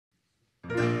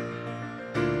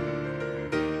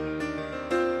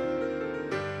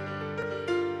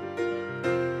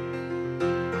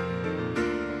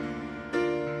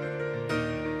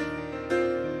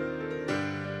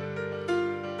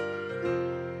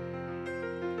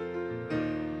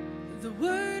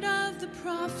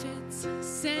Prophets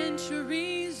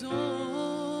centuries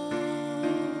old,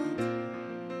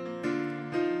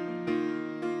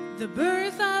 the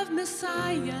birth of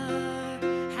Messiah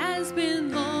has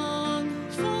been long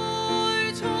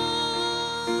foretold,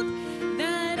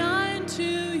 that unto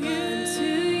you,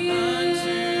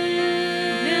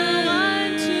 now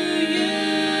unto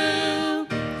you,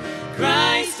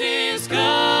 Christ is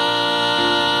come.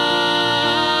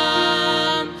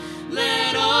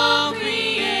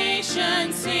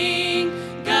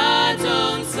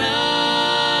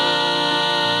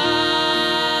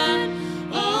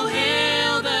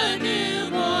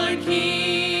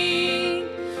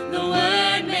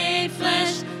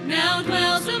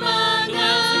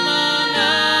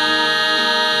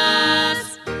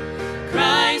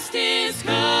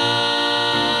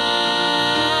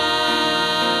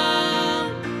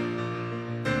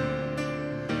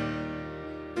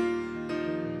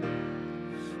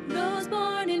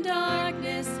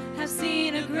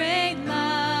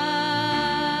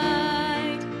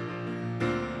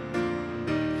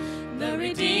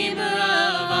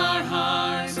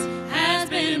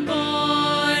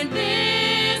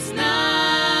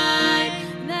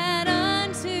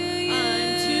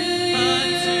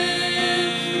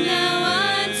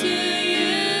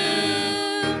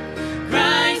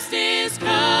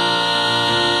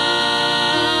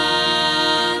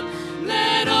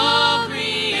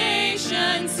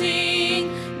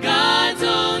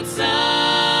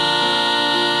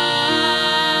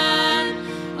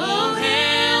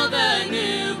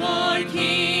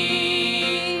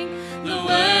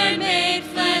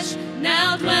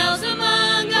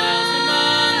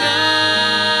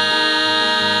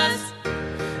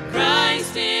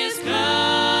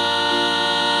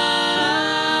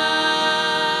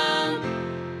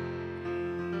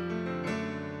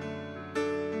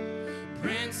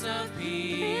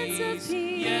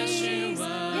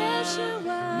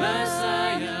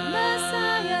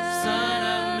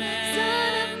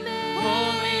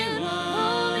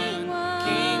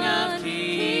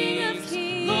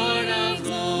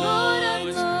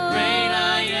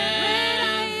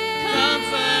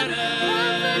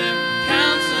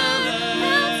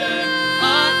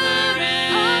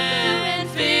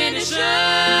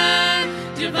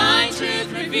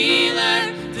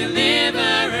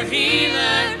 Deliverer,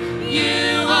 healer,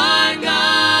 you are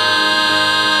God.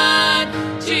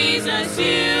 Jesus,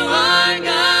 you are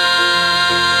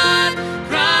God.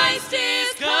 Christ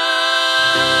is come.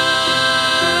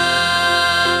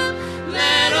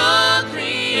 Let all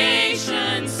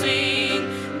creation sing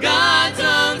God's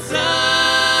own Son.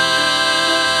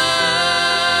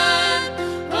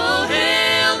 Oh,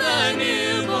 hail the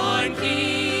newborn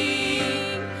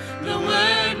King, the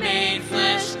Word made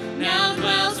flesh, now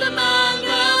dwells among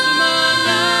us.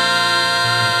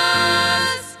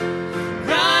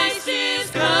 Christ is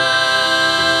come.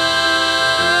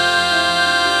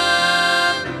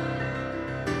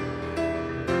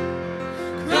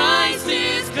 Christ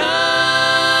is come.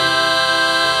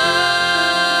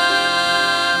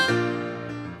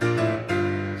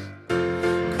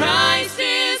 Christ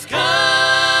is come.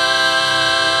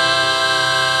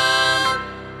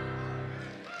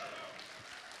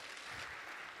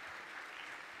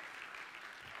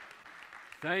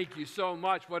 Thank you so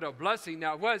much. What a blessing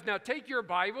that was. Now take your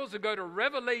Bibles and go to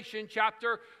Revelation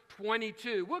chapter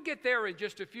 22. We'll get there in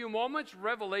just a few moments,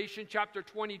 Revelation chapter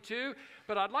 22.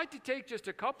 But I'd like to take just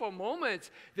a couple moments.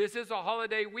 This is a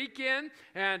holiday weekend,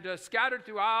 and scattered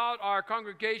throughout our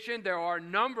congregation, there are a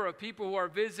number of people who are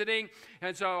visiting.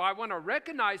 And so I want to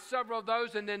recognize several of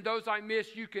those, and then those I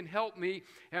missed, you can help me.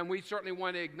 And we certainly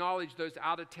want to acknowledge those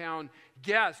out-of-town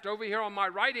guests. Over here on my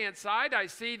right-hand side, I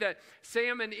see that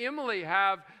Sam and Emily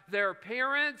have their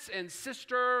parents and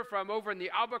sister from over in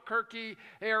the Albuquerque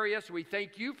area. So we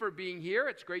thank you for being here.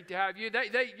 It's great to have you.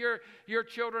 Your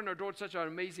children are doing such an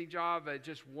amazing job,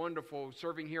 just wonderful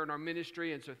serving here in our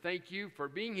ministry. And so thank you for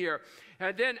being here.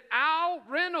 And then Al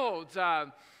Reynolds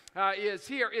is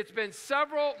here. It's been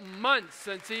several months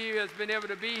since he has been able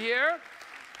to be here.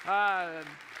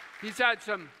 He's had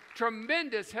some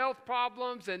tremendous health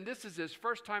problems, and this is his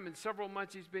first time in several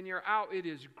months he's been here. Al, it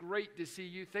is great to see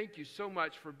you. Thank you so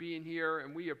much for being here,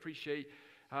 and we appreciate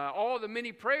all the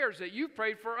many prayers that you've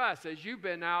prayed for us as you've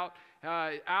been out.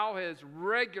 Al has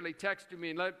regularly texted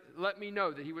me and let me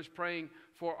know that he was praying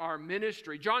for our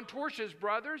ministry. John Torsh's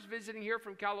brothers visiting here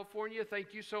from California.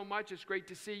 Thank you so much. It's great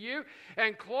to see you.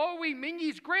 And Chloe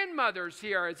Mingy's grandmother's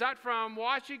here. Is that from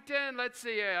Washington? Let's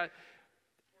see.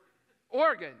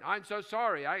 Oregon. I'm so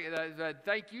sorry.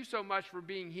 Thank you so much for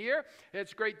being here.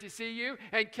 It's great to see you.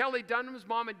 And Kelly Dunham's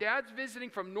mom and dad's visiting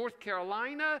from North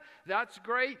Carolina. That's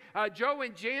great. Joe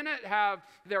and Janet have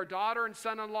their daughter and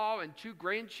son-in-law and 2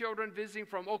 grandchildren visiting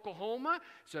from Oklahoma.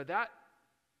 So that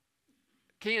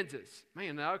Kansas.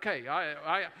 Man, okay.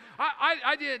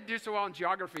 I didn't do so well in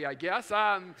geography, I guess.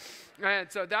 And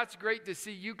so that's great to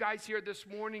see you guys here this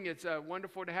morning. It's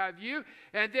wonderful to have you.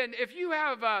 And then if you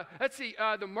have, let's see,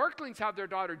 the Merklings have their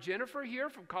daughter Jennifer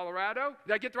here from Colorado.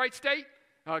 Did I get the right state?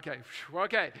 Okay.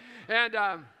 Okay.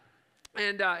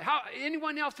 And how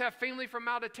anyone else have family from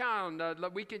out of town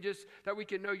that we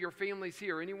can know your families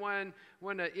here? Anyone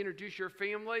want to introduce your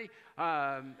family?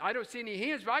 I don't see any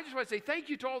hands, but I just want to say thank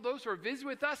you to all those who are visiting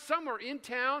with us. Some are in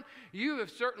town. You have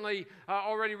certainly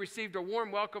already received a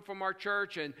warm welcome from our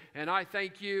church, and I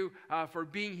thank you for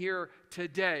being here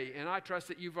today. And I trust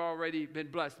that you've already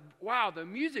been blessed. Wow, the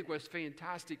music was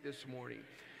fantastic this morning.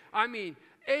 I mean,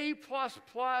 A++,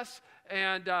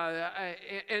 and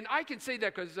I can say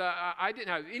that because I didn't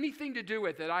have anything to do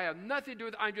with it. I have nothing to do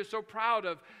with it. I'm just so proud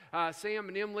of Sam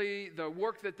and Emily, the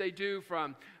work that they do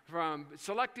from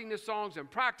selecting the songs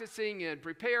and practicing and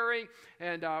preparing,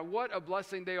 and what a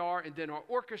blessing they are. And then our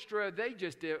orchestra,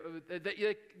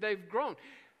 they've grown.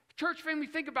 Church family,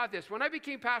 think about this. When I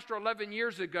became pastor 11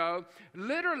 years ago,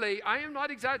 literally, I am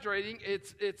not exaggerating,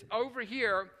 it's over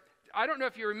here. I don't know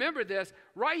if you remember this.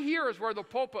 Right here is where the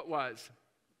pulpit was.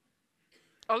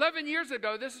 11 years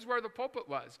ago, this is where the pulpit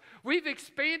was. We've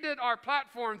expanded our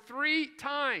platform 3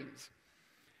 times.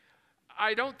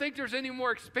 I don't think there's any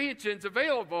more expansions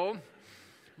available,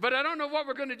 but I don't know what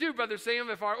we're going to do, Brother Sam,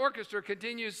 if our orchestra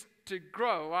continues to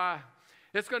grow.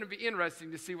 It's going to be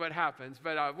interesting to see what happens,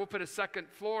 but we'll put a second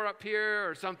floor up here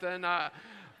or something.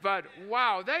 But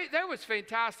wow, that was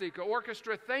fantastic.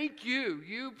 Orchestra, thank you.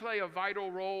 You play a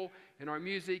vital role in our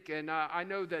music, and I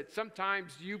know that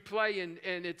sometimes you play and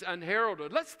it's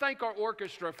unheralded. Let's thank our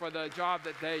orchestra for the job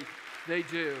that they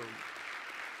do.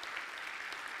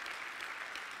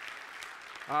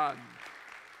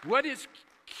 What is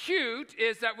cute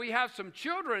is that we have some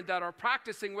children that are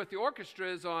practicing with the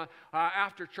orchestras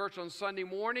after church on Sunday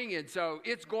morning, and so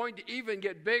it's going to even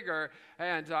get bigger,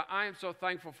 and I am so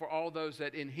thankful for all those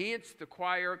that enhance the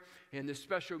choir and the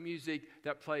special music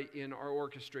that play in our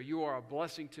orchestra. You are a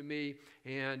blessing to me,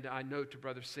 and I know to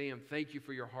Brother Sam, thank you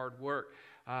for your hard work.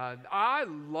 I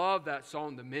love that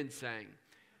song the men sang.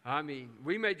 I mean,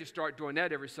 we may just start doing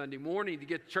that every Sunday morning to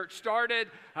get church started.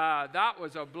 That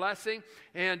was a blessing.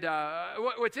 And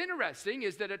what's interesting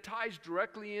is that it ties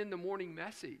directly in the morning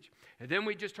message. And then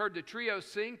we just heard the trio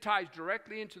sing, ties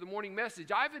directly into the morning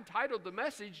message. I've entitled the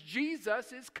message,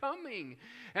 Jesus is Coming.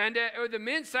 And the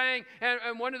men sang,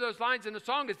 and one of those lines in the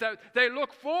song is that they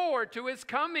look forward to his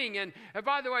coming. And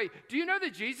by the way, do you know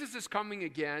that Jesus is coming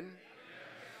again?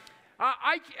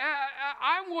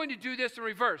 I'm going to do this in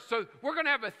reverse. So we're going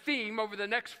to have a theme over the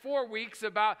next 4 weeks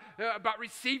about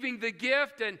receiving the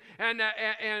gift, and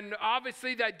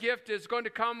obviously that gift is going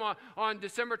to come on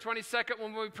December 22nd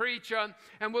when we preach,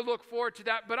 and we'll look forward to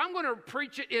that. But I'm going to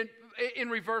preach it in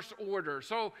reverse order.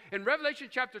 So in Revelation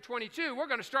chapter 22, we're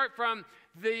going to start from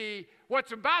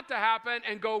what's about to happen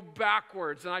and go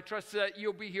backwards. And I trust that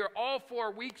you'll be here all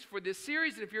 4 weeks for this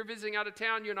series. And if you're visiting out of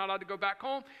town, you're not allowed to go back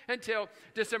home until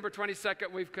December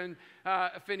 22nd. We've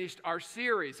finished our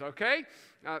series, okay?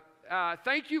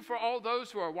 Thank you for all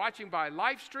those who are watching by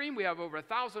live stream. We have over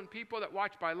 1,000 people that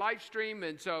watch by live stream,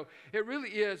 and so it really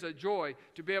is a joy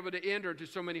to be able to enter into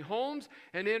so many homes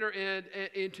and enter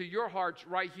into your hearts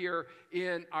right here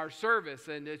in our service.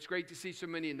 And it's great to see so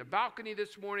many in the balcony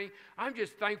this morning. I'm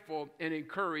just thankful and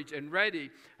encouraged and ready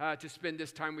to spend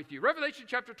this time with you. Revelation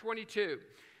chapter 22.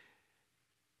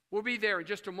 We'll be there in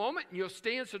just a moment, and you'll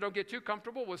stand, so don't get too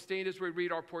comfortable. We'll stand as we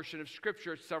read our portion of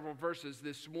Scripture, several verses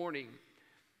this morning.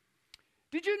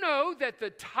 Did you know that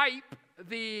the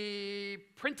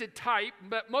printed type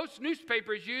that most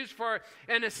newspapers use for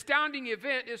an astounding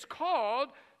event is called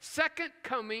Second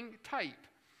Coming type?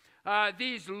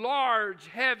 These large,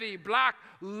 heavy, black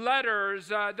letters,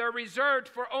 they're reserved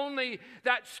for only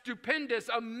that stupendous,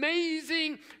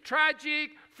 amazing,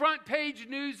 tragic, front-page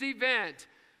news event,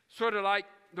 sort of like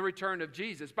the return of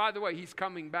Jesus. By the way, he's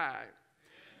coming back.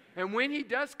 And when he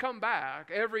does come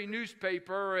back, every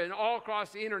newspaper and all across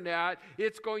the internet,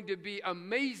 it's going to be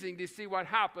amazing to see what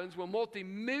happens when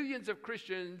multi-millions of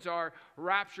Christians are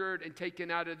raptured and taken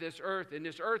out of this earth. And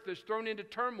this earth is thrown into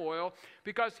turmoil,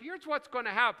 because here's what's going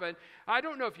to happen. I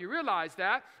don't know if you realize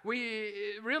that. We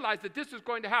realize that this is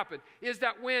going to happen. Is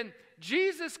that when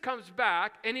Jesus comes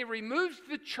back and he removes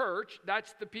the church,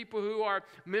 that's the people who are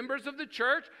members of the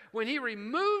church, when he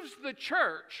removes the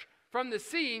church from the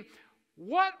scene,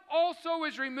 what also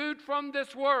is removed from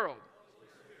this world?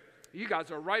 You guys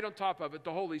are right on top of it,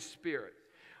 the Holy Spirit.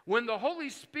 When the Holy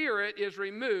Spirit is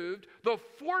removed, the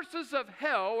forces of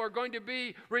hell are going to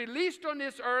be released on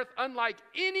this earth unlike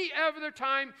any other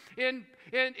time in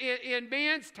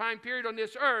man's time period on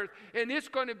this earth, and it's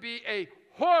going to be a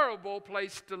horrible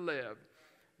place to live.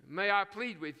 May I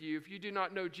plead with you, if you do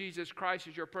not know Jesus Christ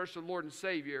as your personal Lord and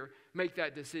Savior, make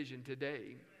that decision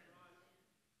today.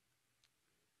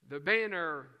 The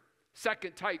banner,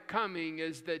 second type coming,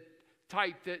 is the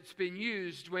type that's been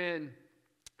used when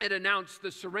it announced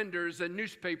the surrenders in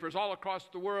newspapers all across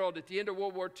the world at the end of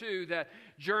World War II that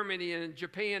Germany and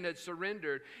Japan had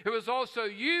surrendered. It was also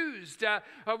used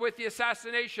with the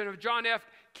assassination of John F.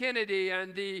 Kennedy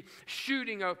and the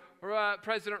shooting of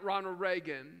President Ronald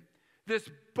Reagan. This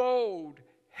bold,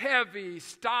 heavy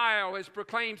style has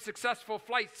proclaimed successful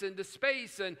flights into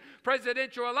space and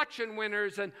presidential election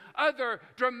winners and other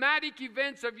dramatic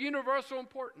events of universal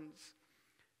importance.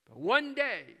 But one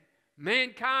day,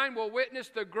 mankind will witness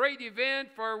the great event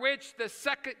for which the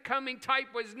second coming type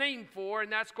was named for,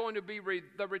 and that's going to be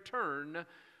the return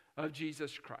of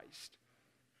Jesus Christ.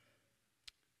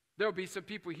 There will be some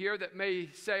people here that may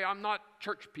say, I'm not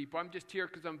church people. I'm just here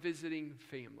because I'm visiting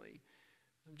family.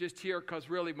 I'm just here because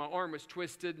really my arm was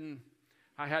twisted and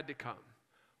I had to come.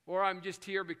 Or I'm just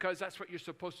here because that's what you're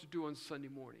supposed to do on Sunday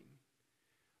morning.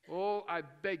 Oh, I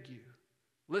beg you,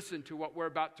 listen to what we're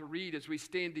about to read as we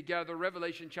stand together.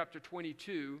 Revelation chapter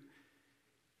 22.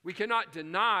 We cannot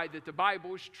deny that the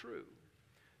Bible is true.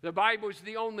 The Bible is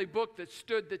the only book that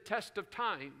stood the test of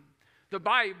time. The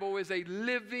Bible is a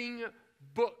living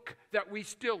book that we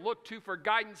still look to for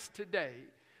guidance today.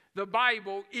 The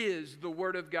Bible is the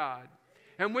Word of God.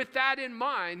 And with that in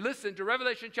mind, listen to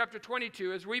Revelation chapter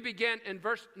 22 as we begin in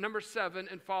verse number 7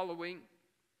 and following.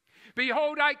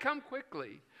 Behold, I come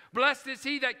quickly. Blessed is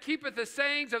he that keepeth the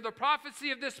sayings of the prophecy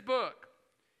of this book.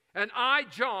 And I,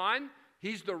 John,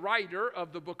 he's the writer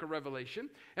of the book of Revelation,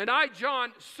 and I,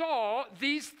 John, saw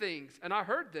these things, and I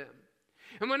heard them.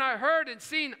 And when I heard and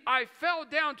seen, I fell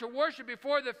down to worship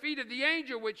before the feet of the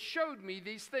angel which showed me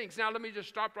these things. Now let me just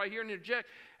stop right here and interject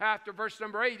after verse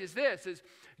number 8 is this, is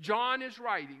John is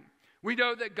writing. We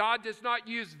know that God does not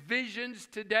use visions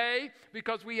today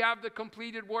because we have the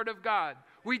completed Word of God.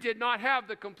 We did not have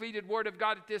the completed Word of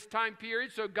God at this time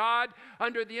period, so God,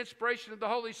 under the inspiration of the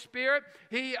Holy Spirit,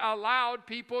 He allowed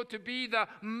people to be the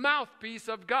mouthpiece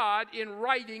of God in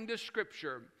writing the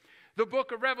Scripture. The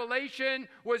book of Revelation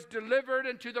was delivered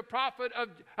unto the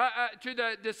to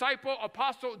the disciple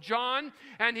apostle John,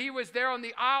 and he was there on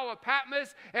the Isle of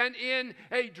Patmos, and in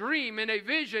a dream, in a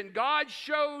vision, God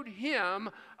showed him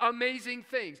amazing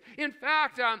things. In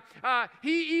fact,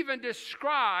 he even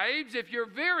describes, if you're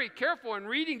very careful in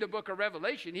reading the book of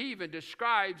Revelation, he even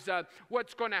describes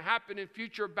what's going to happen in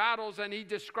future battles, and he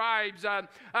describes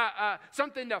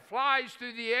something that flies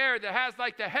through the air that has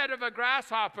like the head of a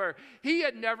grasshopper. He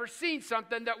had never seen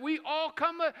something that we're all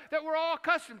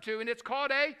accustomed to, and it's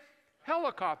called a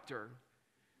helicopter.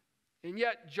 And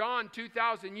yet John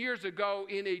 2,000 years ago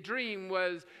in a dream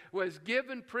was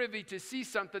given privy to see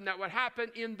something that would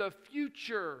happen in the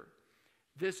future.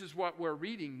 This is what we're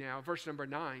reading now, verse number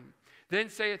 9. Then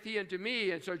saith he unto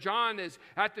me, and so John is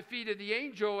at the feet of the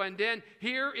angel, and then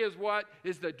here is what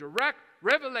is the direct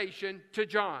revelation to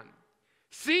John.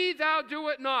 See thou do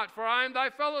it not, for I am thy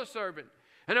fellow servant,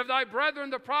 and of thy brethren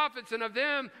the prophets, and of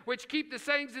them which keep the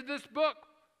sayings of this book.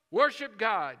 Worship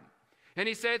God. And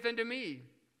he saith unto me,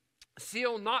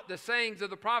 seal not the sayings of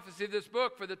the prophecy of this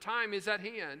book, for the time is at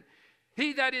hand.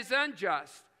 He that is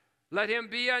unjust, let him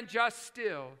be unjust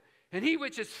still. And he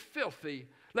which is filthy,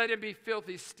 let him be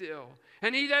filthy still.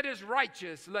 And he that is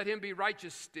righteous, let him be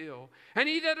righteous still. And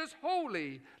he that is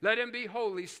holy, let him be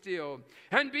holy still.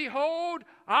 And behold,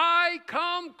 I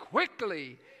come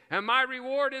quickly, and my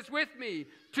reward is with me,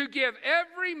 to give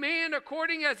every man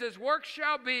according as his work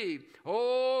shall be.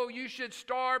 Oh, you should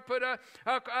put a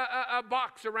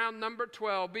box around number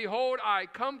 12. Behold, I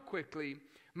come quickly.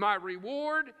 My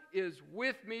reward is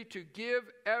with me to give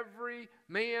every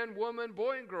man, woman,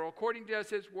 boy, and girl according as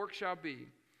his work shall be.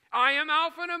 I am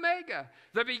Alpha and Omega,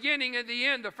 the beginning and the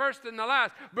end, the first and the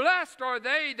last. Blessed are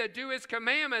they that do his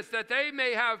commandments, that they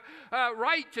may have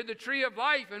right to the tree of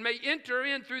life and may enter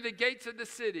in through the gates of the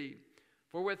city.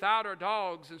 For without are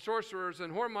dogs and sorcerers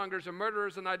and whoremongers and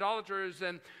murderers and idolaters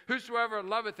and whosoever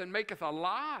loveth and maketh a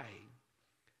lie.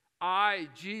 I,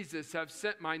 Jesus, have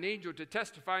sent mine angel to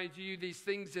testify unto you these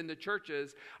things in the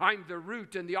churches. I'm the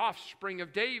root and the offspring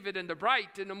of David and the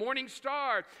bright and the morning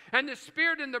star. And the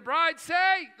Spirit and the bride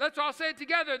say, let's all say it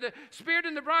together. The Spirit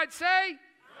and the bride say,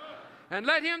 come. And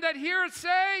let him that heareth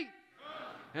say, come.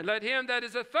 And let him that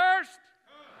is athirst,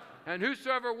 come. And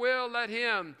whosoever will, let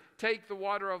him take the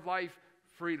water of life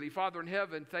freely. Father in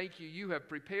heaven, thank you. You have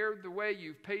prepared the way.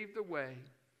 You've paved the way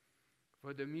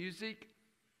for the music,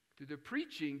 to the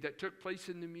preaching that took place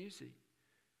in the music.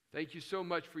 Thank you so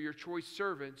much for your choice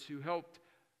servants who helped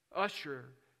usher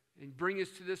and bring us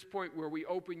to this point where we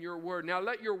open your word. Now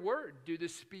let your word do the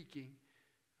speaking.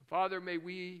 Father, may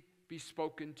we be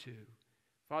spoken to.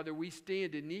 Father, we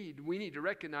stand in need. We need to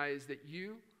recognize that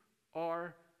you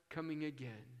are coming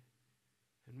again.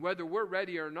 And whether we're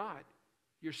ready or not,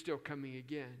 you're still coming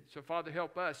again. So Father,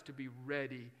 help us to be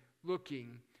ready,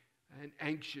 looking, and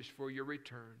anxious for your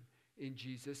return. In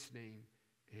Jesus' name,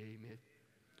 amen.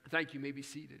 Thank you. You may be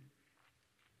seated.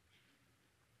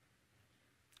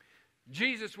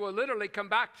 Jesus will literally come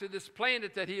back to this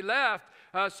planet that he left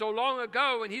so long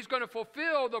ago, and he's going to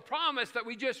fulfill the promise that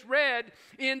we just read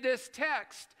in this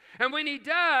text. And when he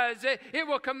does, it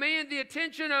will command the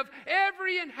attention of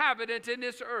every inhabitant in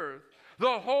this earth.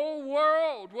 The whole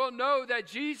world will know that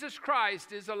Jesus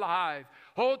Christ is alive.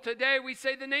 Oh, today we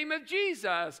say the name of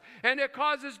Jesus, and it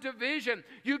causes division.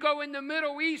 You go in the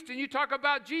Middle East and you talk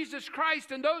about Jesus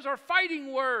Christ, and those are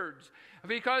fighting words.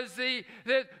 Because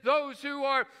those who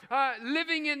are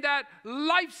living in that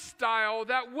lifestyle,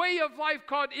 that way of life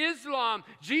called Islam,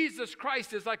 Jesus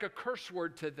Christ is like a curse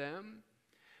word to them.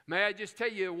 May I just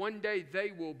tell you, one day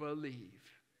they will believe.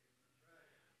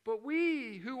 But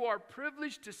we who are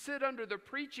privileged to sit under the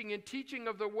preaching and teaching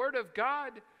of the Word of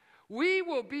God, we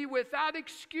will be without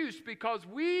excuse because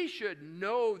we should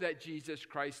know that Jesus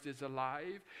Christ is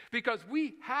alive, because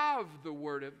we have the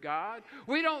Word of God.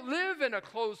 We don't live in a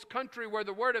closed country where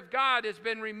the Word of God has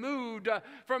been removed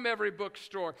from every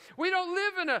bookstore. We don't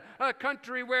live in a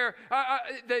country where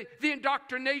the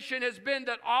indoctrination has been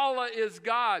that Allah is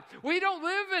God. We don't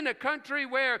live in a country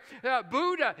where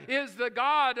Buddha is the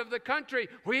God of the country.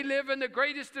 We live in the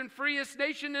greatest and freest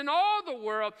nation in all the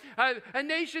world, a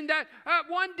nation that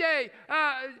one day,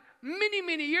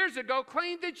 many years ago,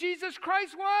 claimed that Jesus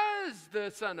Christ was the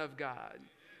Son of God.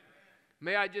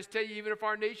 May I just tell you, even if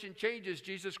our nation changes,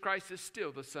 Jesus Christ is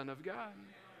still the Son of God.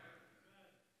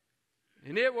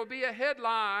 And it will be a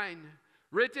headline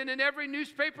written in every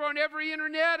newspaper, on every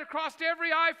internet, across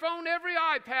every iPhone, every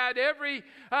iPad,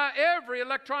 every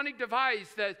electronic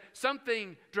device, that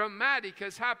something dramatic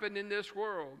has happened in this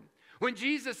world. When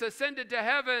Jesus ascended to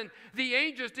heaven, the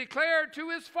angels declared to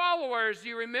his followers,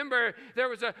 you remember there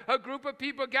was a group of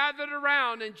people gathered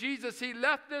around, and Jesus, he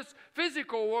left this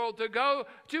physical world to go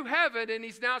to heaven, and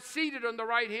he's now seated on the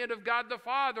right hand of God the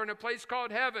Father in a place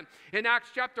called heaven. In Acts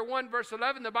chapter 1, verse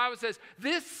 11, the Bible says,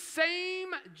 this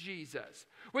same Jesus,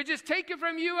 which is taken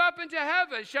from you up into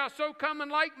heaven, shall so come in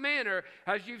like manner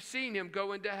as you've seen him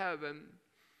go into heaven.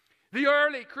 The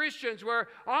early Christians were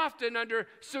often under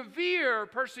severe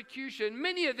persecution.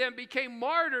 Many of them became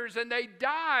martyrs, and they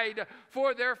died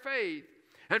for their faith.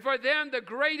 And for them, the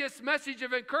greatest message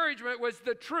of encouragement was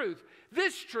the truth.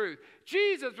 This truth.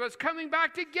 Jesus was coming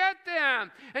back to get them,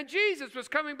 and Jesus was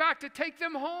coming back to take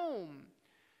them home.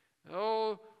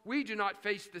 Oh, we do not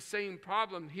face the same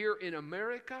problem here in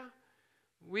America.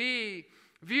 We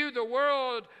view the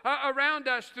world around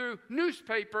us through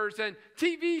newspapers and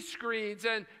TV screens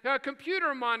and a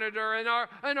computer monitor and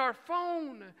our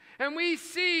phone. And we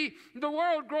see the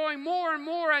world growing more and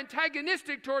more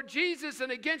antagonistic toward Jesus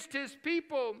and against his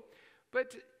people.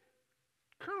 But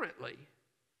currently,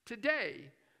 today,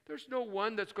 there's no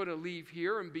one that's going to leave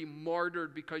here and be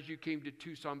martyred because you came to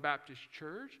Tucson Baptist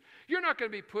Church. You're not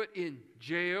going to be put in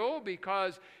jail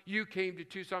because you came to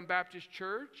Tucson Baptist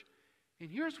Church. And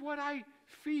here's what I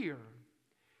fear,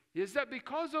 is that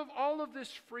because of all of this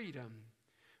freedom,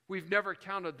 we've never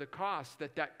counted the cost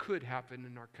that could happen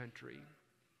in our country.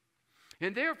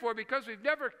 And therefore, because we've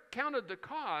never counted the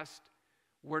cost,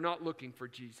 we're not looking for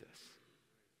Jesus.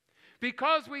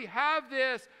 Because we have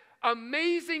this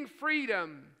amazing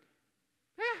freedom,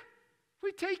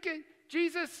 we take it.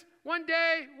 Jesus, one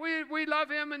day we love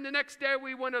him, and the next day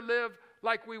we want to live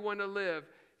like we want to live.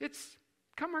 It's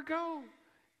come or go,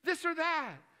 this or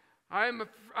that. I'm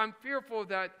fearful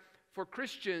that for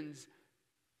Christians,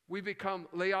 we become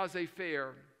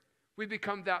laissez-faire. We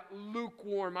become that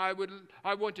lukewarm. I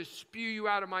want to spew you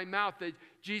out of my mouth, that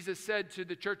Jesus said to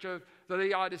the church of the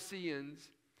Laodiceans.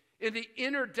 In the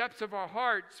inner depths of our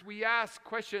hearts, we ask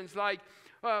questions like,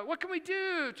 what can we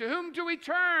do? To whom do we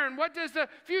turn? What does the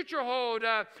future hold?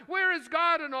 Where is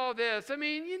God in all this? I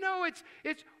mean,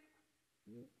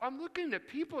 I'm looking at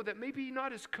people that may be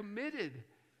not as committed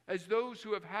as those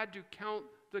who have had to count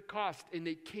the cost, and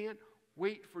they can't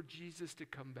wait for Jesus to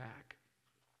come back.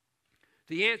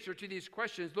 The answer to these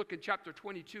questions, look in chapter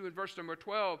 22 and verse number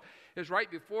 12, is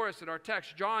right before us in our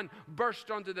text. John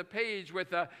burst onto the page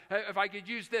with, if I could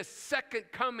use this, second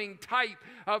coming type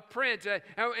of print,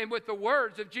 and with the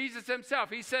words of Jesus himself.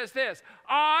 He says this,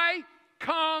 I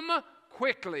come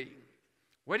quickly.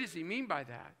 What does he mean by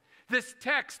that? This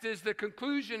text is the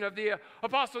conclusion of the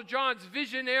Apostle John's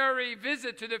visionary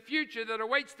visit to the future that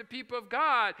awaits the people of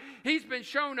God. He's been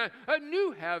shown a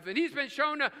new heaven. He's been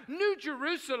shown a new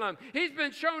Jerusalem. He's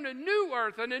been shown a new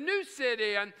earth and a new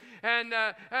city. And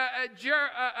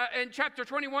in chapter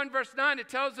 21, verse 9, it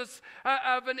tells us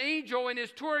of an angel and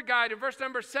his tour guide. In verse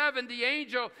number 7, the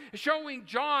angel showing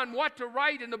John what to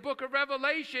write in the book of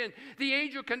Revelation. The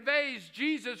angel conveys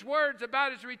Jesus' words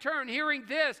about his return. Hearing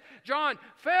this, John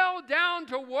fell down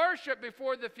to worship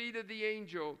before the feet of the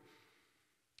angel.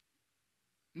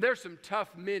 And there's some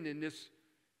tough men in this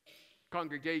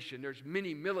congregation. There's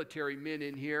many military men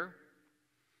in here.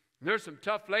 There's some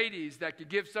tough ladies that could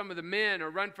give some of the men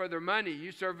or run for their money.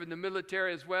 You serve in the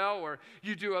military as well, or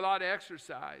you do a lot of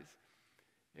exercise.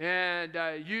 And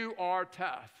you are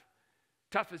tough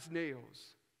as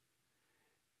nails.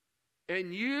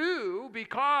 And you,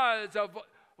 because of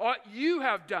what you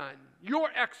have done, your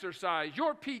exercise,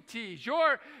 your PTs,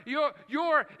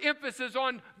 your emphasis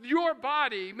on your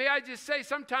body, may I just say,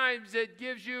 sometimes it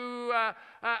gives you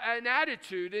an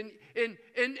attitude,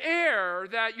 an air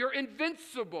that you're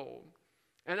invincible.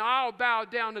 And I'll bow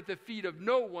down at the feet of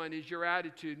no one is your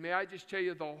attitude. May I just tell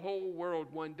you, the whole world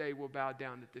one day will bow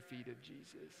down at the feet of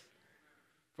Jesus.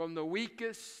 From the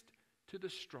weakest to the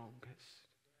strongest.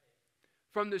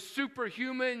 From the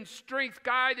superhuman strength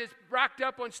guy that's racked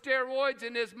up on steroids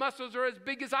and his muscles are as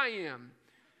big as I am.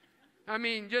 I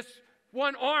mean, just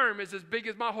one arm is as big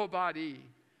as my whole body.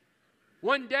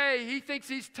 One day he thinks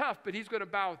he's tough, but he's going to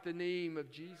bow at the name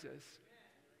of Jesus.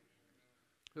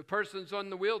 The person's on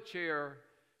the wheelchair,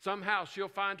 somehow she'll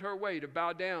find her way to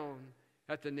bow down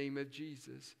at the name of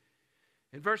Jesus.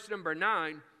 In verse number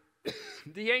 9,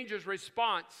 the angel's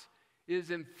response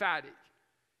is emphatic.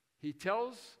 He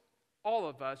tells all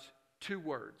of us two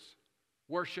words: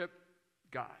 worship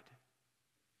God.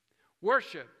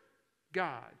 Worship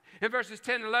God. In verses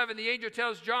 10 and 11, the angel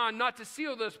tells John not to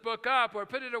seal this book up or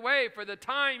put it away, for the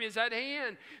time is at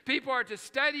hand. People are to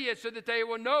study it so that they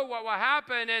will know what will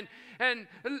happen. And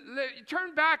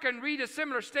turn back and read a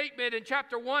similar statement in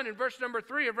chapter 1 and verse number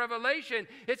 3 of Revelation.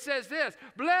 It says this: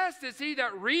 blessed is he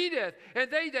that readeth, and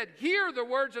they that hear the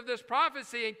words of this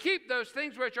prophecy, and keep those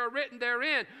things which are written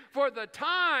therein, for the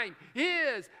time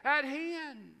is at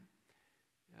hand.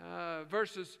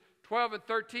 Verses 12 and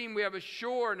 13, we have a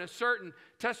sure and a certain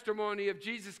testimony of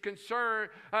Jesus' concern,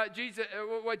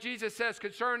 what Jesus says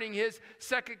concerning his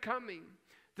second coming.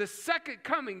 The second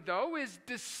coming, though, is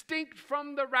distinct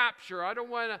from the rapture. I don't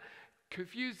want to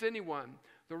confuse anyone.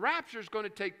 The rapture is going to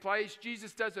take place.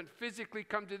 Jesus doesn't physically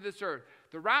come to this earth.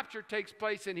 The rapture takes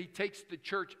place and he takes the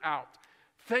church out.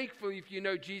 Thankfully, if you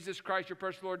know Jesus Christ, your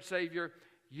personal Lord and Savior,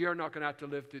 you're not going to have to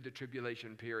live through the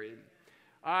tribulation period.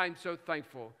 I'm so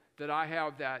thankful that I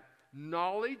have that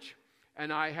knowledge,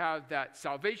 and I have that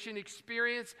salvation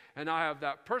experience, and I have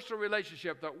that personal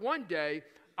relationship that one day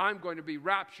I'm going to be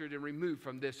raptured and removed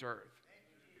from this earth.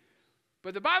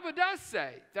 But the Bible does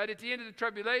say that at the end of the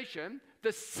tribulation,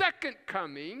 the second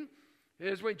coming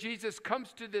is when Jesus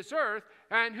comes to this earth,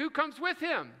 and who comes with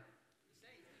him?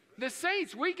 The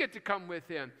saints. We get to come with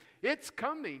him. It's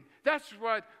coming. That's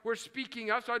what we're speaking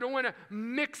of. So I don't want to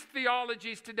mix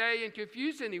theologies today and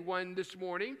confuse anyone this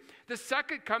morning. The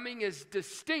second coming is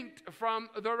distinct from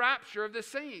the rapture of the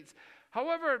saints.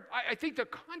 However, I think the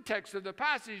context of the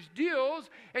passage deals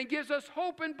and gives us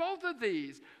hope in both of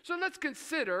these. So let's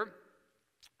consider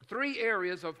three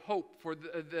areas of hope for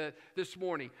this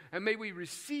morning. And may we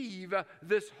receive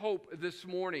this hope this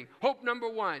morning. Hope number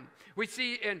one. We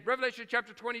see in Revelation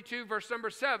chapter 22, verse number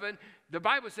 7, the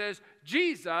Bible says,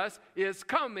 Jesus is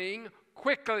coming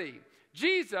quickly.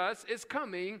 Jesus is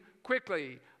coming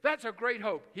quickly. That's a great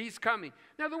hope. He's coming.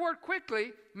 Now, the word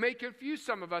quickly may confuse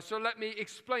some of us, so let me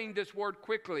explain this word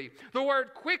quickly. The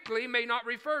word quickly may not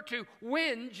refer to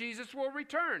when Jesus will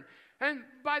return. And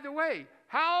by the way,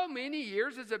 how many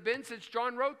years has it been since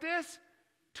John wrote this?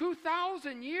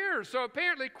 2,000 years. So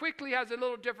apparently quickly has a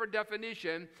little different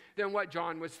definition than what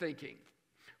John was thinking.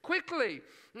 Quickly,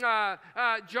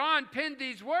 John penned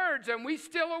these words, and we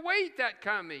still await that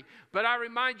coming. But I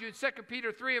remind you, in 2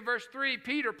 Peter 3 and verse 3,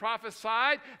 Peter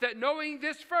prophesied that knowing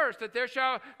this first, that there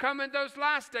shall come in those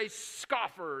last days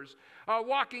scoffers,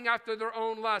 walking after their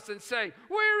own lusts, and saying,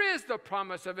 where is the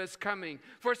promise of his coming?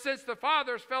 For since the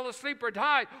fathers fell asleep or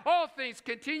died, all things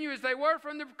continue as they were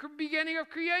from the beginning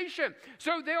of creation.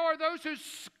 So there are those who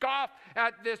scoff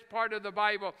at this part of the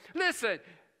Bible. Listen,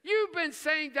 you've been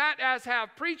saying that, as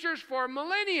have preachers for a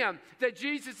millennium, that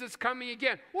Jesus is coming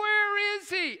again. Where is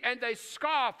he? And they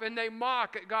scoff and they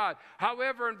mock at God.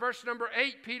 However, in verse number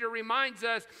 8, Peter reminds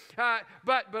us,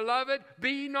 but beloved,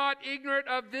 be not ignorant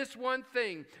of this one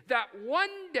thing, that one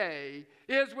day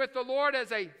is with the Lord as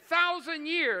 1,000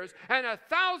 years, and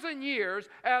 1,000 years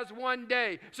as one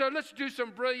day. So let's do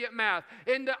some brilliant math.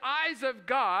 In the eyes of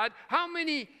God, how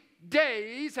many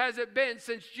days has it been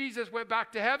since Jesus went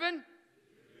back to heaven?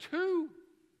 2.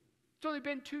 It's only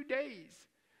been 2 days,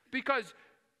 because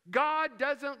God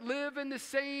doesn't live in the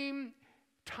same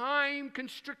time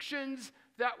constrictions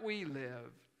that we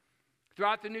live.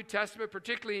 Throughout the New Testament,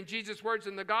 particularly in Jesus' words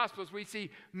in the Gospels, we see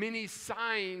many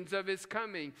signs of his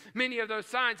coming. Many of those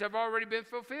signs have already been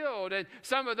fulfilled, and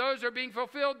some of those are being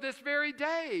fulfilled this very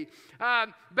day.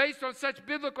 Based on such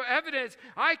biblical evidence,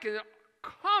 I can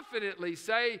confidently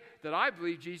say that I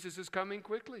believe Jesus is coming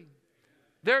quickly.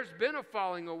 There's been a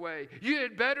falling away. You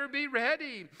had better be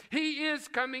ready. He is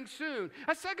coming soon.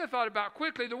 A second thought about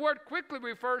quickly. The word quickly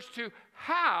refers to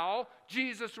how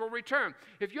Jesus will return.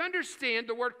 If you understand,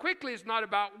 the word quickly is not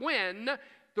about when.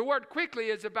 The word quickly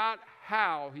is about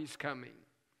how he's coming.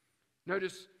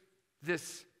 Notice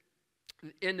this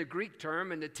in the Greek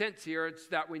term, in the tense here, it's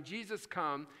that when Jesus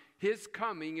comes, his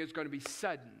coming is going to be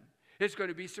sudden. It's going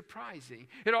to be surprising.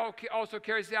 It also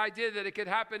carries the idea that it could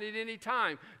happen at any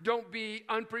time. Don't be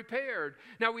unprepared.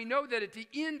 Now, we know that at the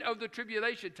end of the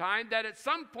tribulation time, that at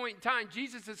some point in time,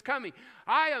 Jesus is coming.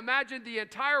 I imagine the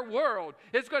entire world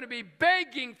is going to be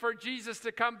begging for Jesus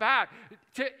to come back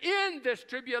to end this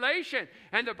tribulation.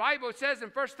 And the Bible says in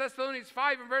 1 Thessalonians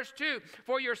 5 and verse 2,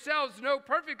 for yourselves know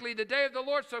perfectly the day of the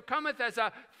Lord so cometh as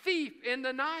a thief in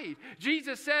the night.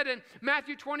 Jesus said in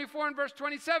Matthew 24 and verse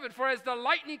 27, for as the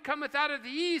lightning cometh out of the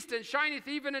east and shineth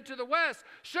even into the west,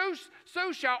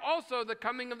 so shall also the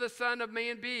coming of the Son of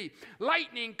Man be.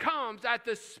 Lightning comes at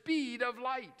the speed of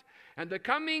light. And the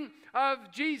coming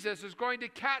of Jesus is going to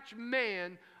catch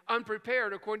man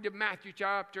unprepared, according to Matthew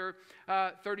chapter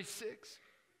 36.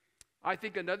 I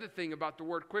think another thing about the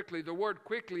word quickly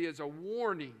is a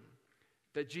warning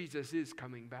that Jesus is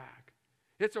coming back.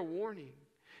 It's a warning.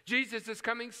 Jesus is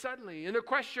coming suddenly. And the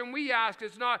question we ask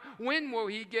is not, when will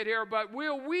he get here, but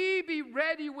will we be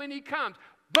ready when he comes?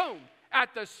 Boom!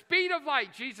 At the speed of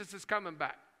light, Jesus is coming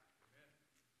back.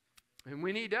 And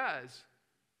when he does,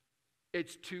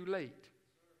 it's too late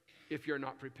if you're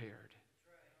not prepared.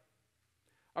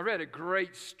 I read a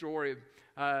great story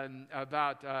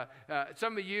about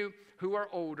some of you who are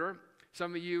older.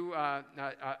 Some of you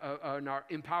in our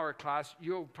Empower class,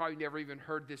 you'll probably never even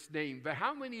heard this name. But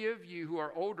how many of you who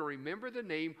are older remember the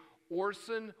name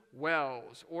Orson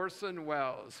Welles? Orson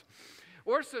Welles.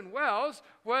 Orson Welles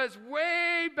was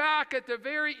way back at the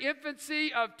very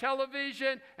infancy of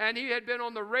television, and he had been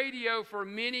on the radio for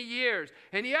many years.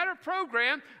 And he had a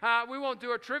program, we won't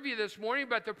do a trivia this morning,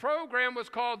 but the program was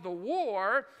called The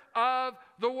War of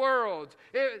the Worlds.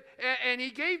 And he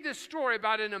gave this story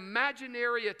about an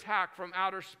imaginary attack from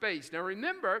outer space. Now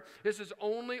remember, this is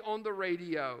only on the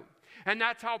radio. And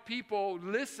that's how people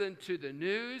listen to the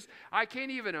news. I can't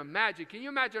even imagine. Can you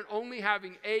imagine only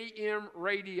having AM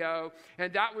radio,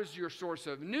 and that was your source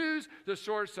of news, the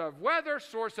source of weather,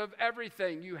 source of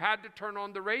everything? You had to turn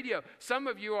on the radio. Some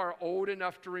of you are old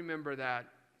enough to remember that.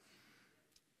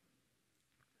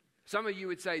 Some of you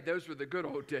would say those were the good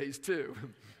old days too.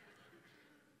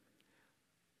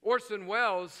 Orson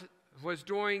Welles was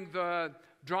doing the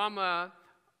drama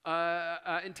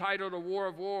entitled A War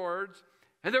of Words.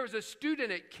 And there was a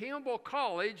student at Campbell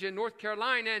College in North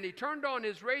Carolina, and he turned on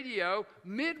his radio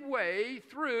midway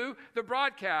through the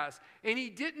broadcast, and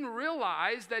he didn't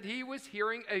realize that he was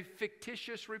hearing a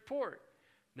fictitious report.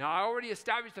 Now, I already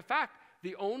established the fact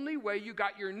the only way you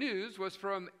got your news was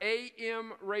from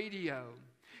AM radio.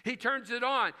 He turns it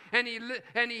on, and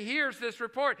he hears this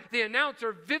report. The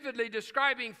announcer vividly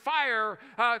describing fire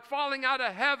falling out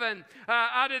of heaven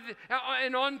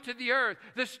and onto the earth.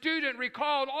 The student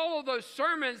recalled all of those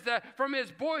sermons from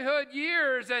his boyhood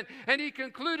years, and he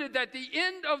concluded that the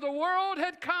end of the world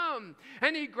had come.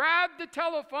 And he grabbed the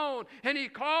telephone, and he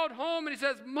called home, and he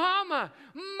says, Mama,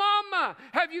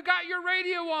 have you got your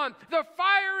radio on? The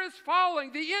fire is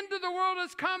falling. The end of the world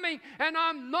is coming, and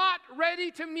I'm not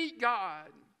ready to meet God.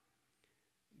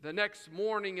 The next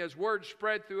morning, as word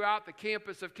spread throughout the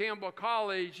campus of Campbell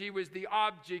College, he was the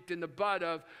object and the butt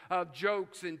of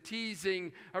jokes and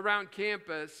teasing around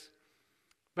campus.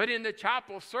 But in the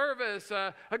chapel service,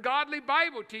 a godly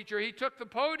Bible teacher, he took the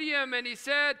podium and he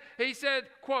said,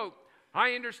 quote,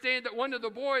 I understand that one of the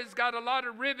boys got a lot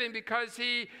of ribbon because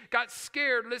he got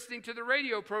scared listening to the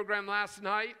radio program last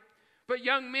night. But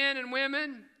young men and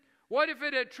women, what if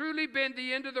it had truly been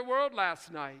the end of the world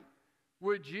last night?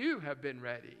 Would you have been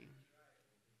ready?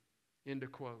 End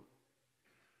of quote.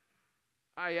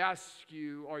 I ask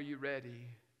you, are you ready?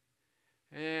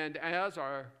 And as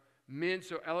our men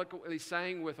so eloquently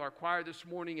sang with our choir this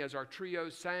morning, as our trio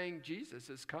sang, Jesus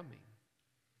is coming.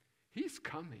 He's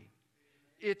coming.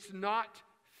 It's not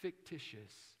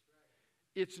fictitious.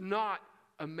 It's not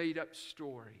a made-up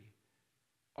story.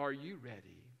 Are you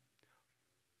ready?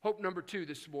 Hope number 2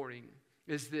 this morning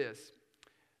is this.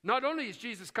 Not only is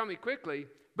Jesus coming quickly,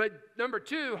 but number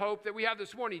 2 hope that we have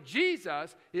this morning,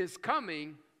 Jesus is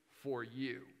coming for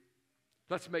you.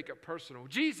 Let's make it personal.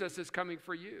 Jesus is coming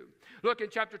for you. Look in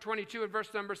chapter 22 and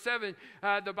verse number 7.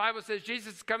 The Bible says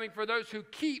Jesus is coming for those who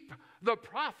keep the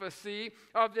prophecy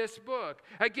of this book.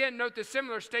 Again, note the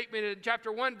similar statement in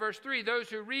chapter 1, verse 3. Those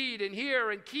who read and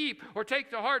hear and keep or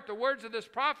take to heart the words of this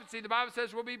prophecy, the Bible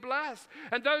says, will be blessed.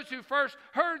 And those who first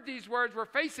heard these words were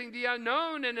facing the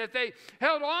unknown. And if they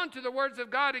held on to the words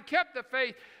of God and kept the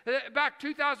faith back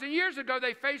 2,000 years ago,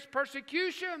 they faced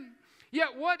persecution.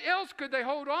 Yet what else could they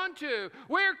hold on to?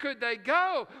 Where could they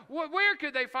go? Where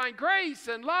could they find grace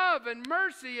and love and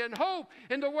mercy and hope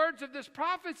in the words of this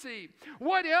prophecy?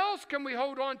 What else can we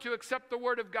hold on to except the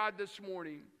Word of God this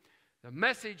morning? The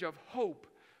message of hope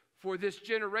for this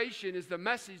generation is the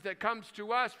message that comes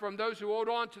to us from those who hold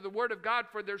on to the Word of God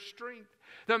for their strength.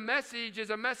 The message is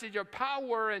a message of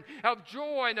power and of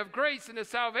joy and of grace and of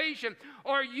salvation.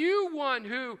 Are you one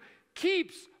who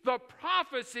keeps the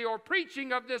prophecy or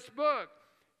preaching of this book?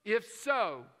 If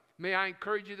so, may I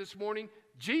encourage you this morning,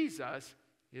 Jesus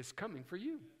is coming for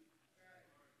you.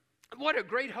 What a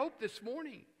great hope this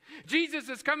morning. Jesus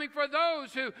is coming for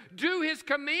those who do his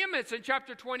commandments. In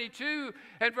chapter 22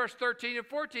 and verse 13 and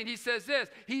 14, he says this,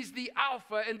 he's the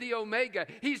Alpha and the Omega.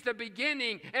 He's the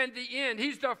beginning and the end.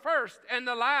 He's the first and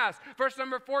the last. Verse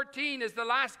number 14 is the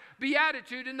last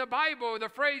beatitude in the Bible. The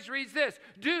phrase reads this,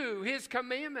 do his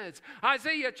commandments.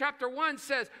 Isaiah chapter 1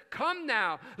 says, come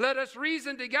now, let us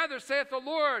reason together, saith the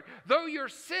Lord. Though your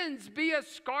sins be as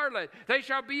scarlet, they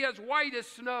shall be as white as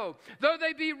snow. Though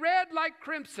they be red like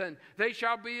crimson, they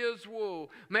shall be as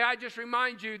wool. May I just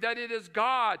remind you that it is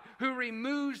God who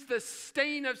removes the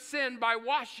stain of sin by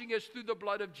washing us through the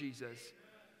blood of Jesus.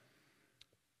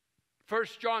 1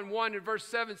 John 1 and verse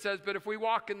 7 says, but if we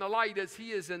walk in the light as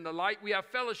he is in the light, we have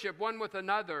fellowship one with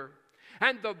another.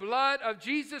 And the blood of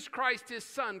Jesus Christ, his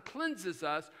Son, cleanses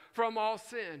us from all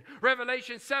sin.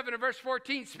 Revelation 7 and verse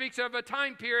 14 speaks of a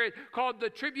time period called the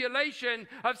tribulation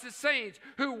of the saints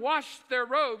who washed their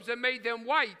robes and made them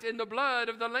white in the blood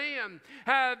of the Lamb.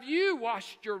 Have you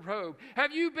washed your robe?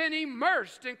 Have you been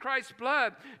immersed in Christ's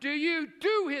blood? Do you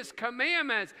do his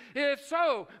commandments? If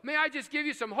so, may I just give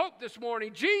you some hope this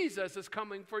morning. Jesus is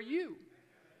coming for you.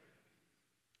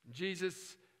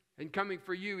 Jesus and coming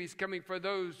for you, he's coming for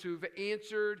those who've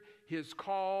answered his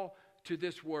call to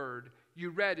this word.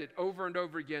 You read it over and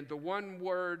over again. The one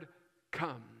word,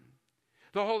 come.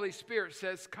 The Holy Spirit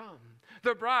says, come.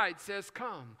 The bride says,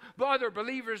 come. Other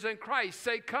believers in Christ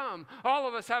say, come. All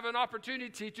of us have an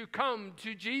opportunity to come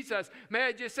to Jesus. May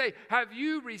I just say, have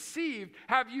you received,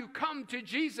 have you come to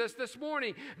Jesus this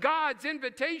morning? God's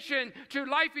invitation to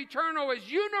life eternal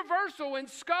is universal in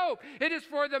scope. It is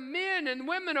for the men and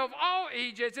women of all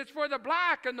ages. It's for the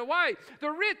black and the white,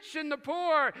 the rich and the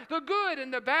poor, the good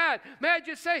and the bad. May I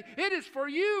just say, it is for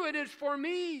you, it is for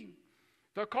me.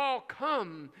 The call,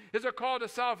 come, is a call to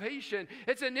salvation.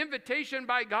 It's an invitation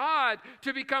by God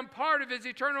to become part of his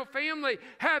eternal family.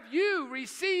 Have you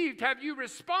received, have you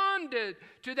responded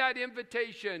to that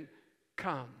invitation?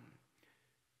 Come.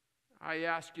 I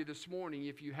ask you this morning,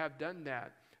 if you have done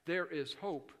that, there is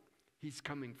hope. He's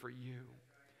coming for you.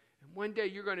 And one day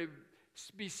you're going to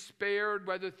be spared,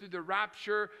 whether through the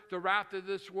rapture, the wrath of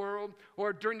this world,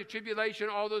 or during the tribulation,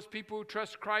 all those people who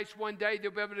trust Christ, one day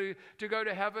they'll be able to go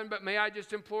to heaven. But may I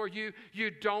just implore you, you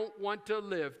don't want to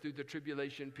live through the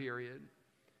tribulation period.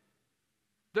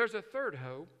 There's a third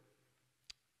hope.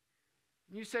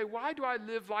 You say, why do I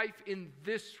live life in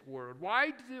this world?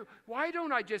 Why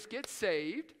don't I just get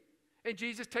saved and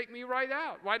Jesus take me right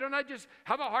out? Why don't I just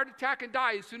have a heart attack and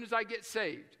die as soon as I get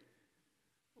saved?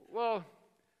 Well,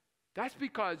 that's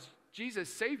because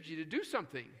Jesus saved you to do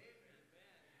something.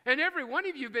 And every one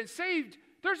of you have been saved.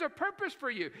 There's a purpose for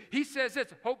you. He says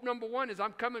this. Hope number one is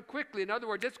I'm coming quickly. In other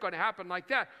words, it's going to happen like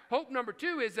that. Hope number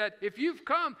two is that if you've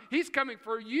come, he's coming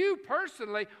for you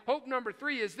personally. Hope number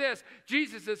three is this.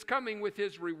 Jesus is coming with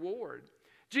his reward.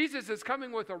 Jesus is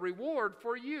coming with a reward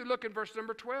for you. Look in verse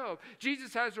number 12.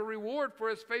 Jesus has a reward for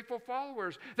his faithful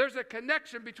followers. There's a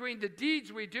connection between the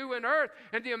deeds we do in earth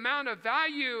and the amount of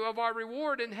value of our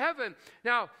reward in heaven.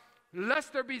 Now,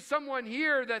 lest there be someone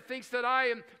here that thinks that I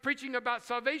am preaching about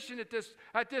salvation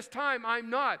at this time, I'm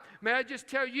not. May I just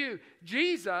tell you,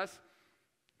 Jesus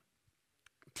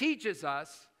teaches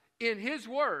us in his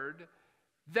word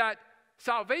that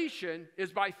salvation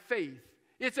is by faith.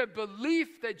 It's a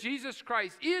belief that Jesus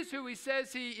Christ is who he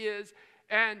says he is,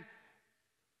 and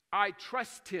I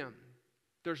trust him.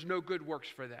 There's no good works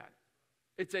for that.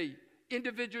 It's a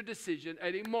individual decision.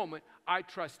 At a moment, I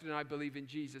trust and I believe in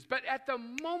Jesus. But at the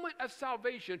moment of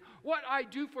salvation, what I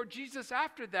do for Jesus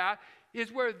after that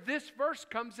is where this verse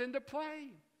comes into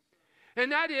play.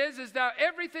 And that is that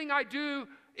everything I do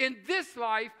in this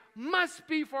life must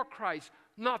be for Christ,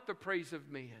 not the praise of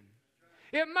man.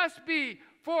 It must be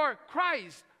for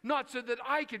Christ, not so that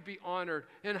I could be honored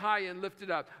and high and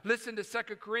lifted up. Listen to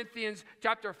 2 Corinthians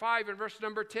chapter 5 and verse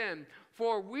number 10.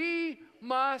 For we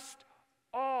must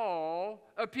all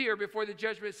appear before the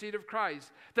judgment seat of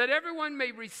Christ, that everyone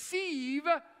may receive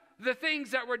the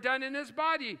things that were done in his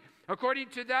body, according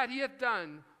to that he hath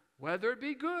done, whether it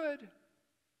be good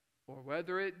or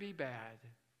whether it be bad.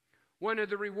 One of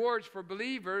the rewards for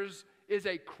believers is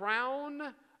a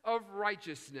crown of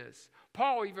righteousness.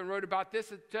 Paul even wrote about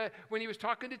this when he was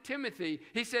talking to Timothy.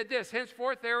 He said this,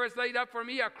 henceforth there is laid up for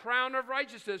me a crown of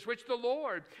righteousness, which the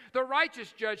Lord, the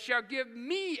righteous judge, shall give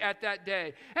me at that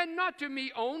day, and not to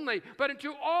me only, but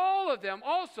unto all of them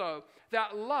also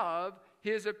that love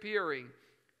his appearing.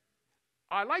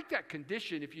 I like that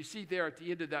condition if you see there at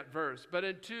the end of that verse, but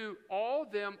unto all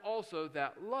them also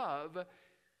that love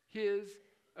his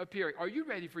appearing. Are you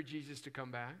ready for Jesus to come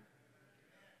back?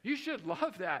 You should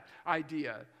love that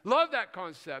idea. Love that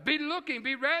concept. Be looking,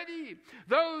 be ready.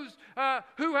 Those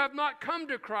who have not come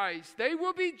to Christ, they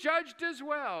will be judged as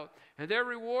well. And their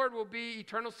reward will be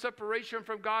eternal separation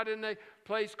from God in a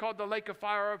place called the lake of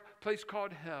fire, a place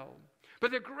called hell. But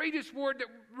the greatest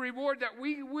reward that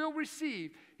we will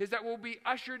receive is that we'll be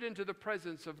ushered into the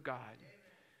presence of God.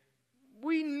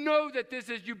 We know that this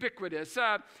is ubiquitous,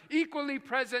 equally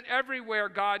present everywhere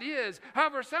God is.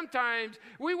 However, sometimes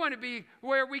we want to be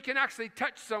where we can actually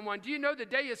touch someone. Do you know the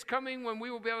day is coming when we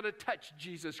will be able to touch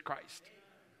Jesus Christ?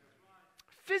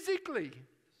 Physically.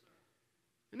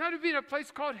 And that would be in a place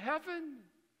called heaven.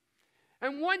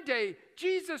 And one day,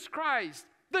 Jesus Christ,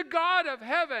 the God of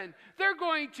heaven, they're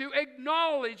going to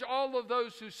acknowledge all of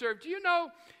those who serve. Do you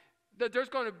know that there's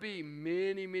going to be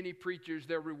many, many preachers,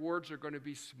 their rewards are going to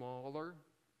be smaller?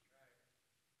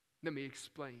 Let me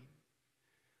explain.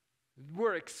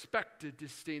 We're expected to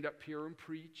stand up here and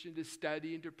preach and to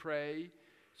study and to pray.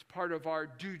 It's part of our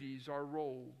duties, our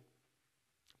role.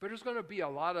 But there's going to be a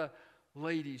lot of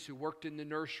ladies who worked in the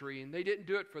nursery, and they didn't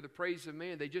do it for the praise of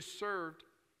man. They just served.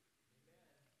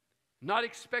 Not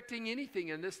expecting anything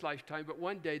in this lifetime, but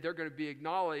one day they're going to be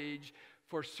acknowledged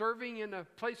for serving in a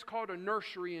place called a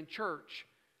nursery in church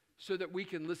so that we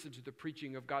can listen to the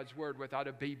preaching of God's word without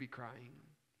a baby crying.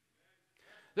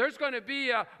 There's going to be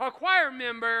a choir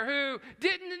member who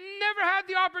never had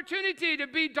the opportunity to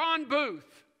be Don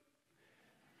Booth.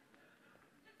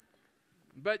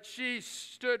 But she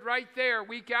stood right there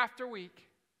week after week,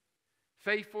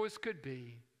 faithful as could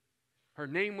be. Her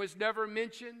name was never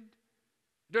mentioned.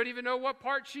 Don't even know what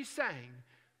part she sang.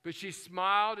 But she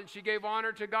smiled and she gave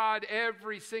honor to God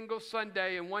every single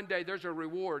Sunday. And one day there's a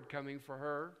reward coming for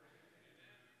her.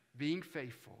 Being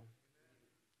faithful.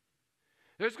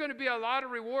 There's going to be a lot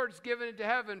of rewards given into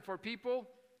heaven for people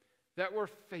that were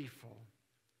faithful.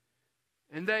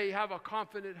 And they have a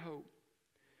confident hope.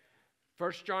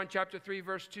 1 John chapter 3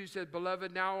 verse 2 said,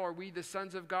 Beloved, now are we the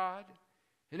sons of God.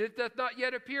 And it doth not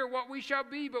yet appear what we shall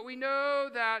be. But we know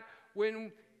that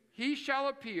when he shall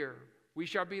appear, we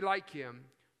shall be like him.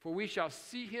 For we shall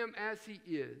see him as he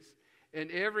is.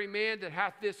 And every man that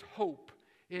hath this hope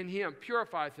in him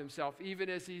purifieth himself, even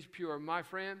as he's pure. My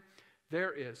friend,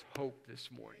 there is hope this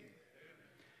morning.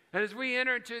 And as we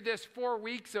enter into this 4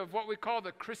 weeks of what we call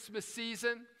the Christmas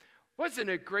season, wasn't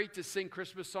it great to sing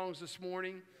Christmas songs this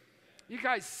morning? You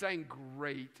guys sang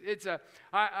great.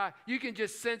 You can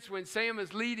just sense when Sam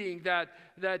is leading that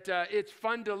it's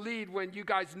fun to lead when you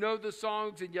guys know the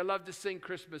songs and you love to sing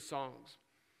Christmas songs.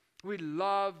 We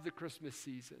love the Christmas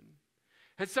season.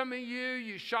 And some of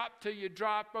you shopped till you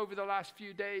drop over the last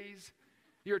few days.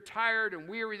 You're tired and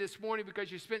weary this morning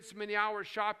because you spent so many hours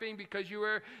shopping, because you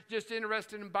were just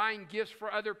interested in buying gifts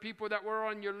for other people that were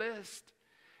on your list.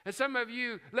 And some of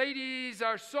you ladies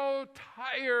are so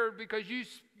tired because you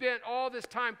spent all this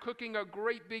time cooking a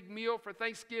great big meal for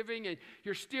Thanksgiving and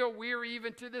you're still weary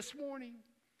even to this morning.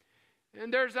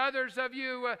 And there's others of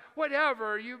you,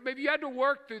 maybe you had to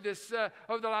work through this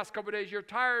over the last couple of days. You're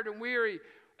tired and weary.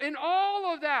 In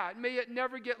all of that, may it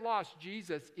never get lost,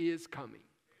 Jesus is coming.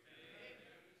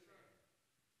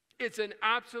 It's an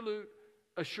absolute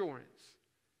assurance.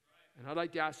 And I'd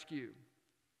like to ask you,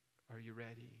 are you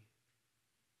ready?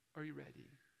 Are you ready?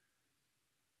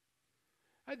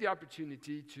 I had the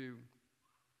opportunity to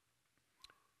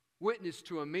witness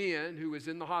to a man who was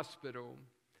in the hospital.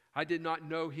 I did not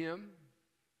know him,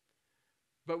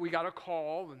 but we got a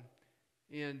call,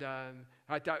 and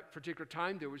at that particular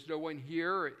time, there was no one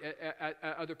here at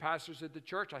other pastors at the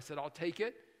church. I said, I'll take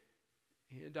it.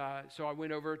 And so I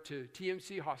went over to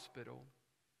TMC Hospital.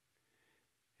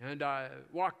 And I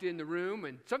walked in the room,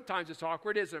 and sometimes it's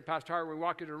awkward, isn't it, Pastor Howard? When we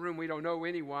walk into a room, we don't know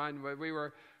anyone.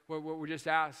 We just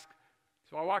asked.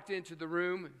 So I walked into the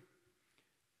room, and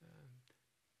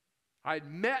I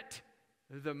had met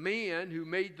the man who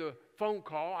made the phone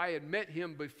call. I had met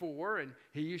him before, and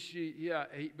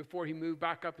before he moved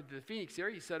back up into the Phoenix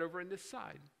area, he sat over on this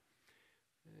side.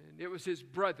 And it was his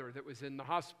brother that was in the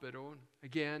hospital. And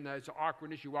again, it's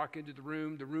awkwardness. You walk into the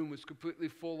room was completely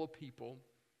full of people.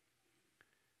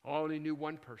 I only knew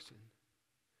one person.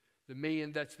 The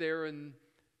man that's there in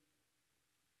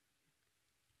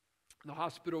the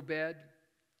hospital bed,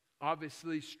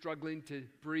 obviously struggling to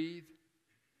breathe.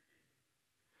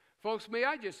 Folks, may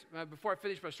I just, before I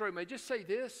finish my story, may I just say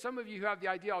this? Some of you who have the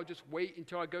idea, I'll just wait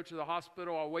until I go to the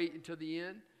hospital, I'll wait until the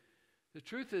end. The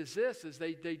truth is this, is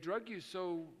they drug you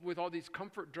so with all these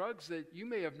comfort drugs that you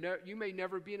may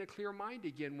never be in a clear mind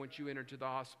again once you enter to the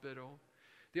hospital.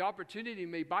 The opportunity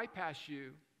may bypass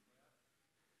you.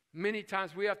 Many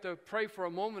times we have to pray for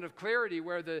a moment of clarity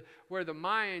where the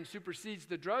mind supersedes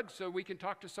the drugs so we can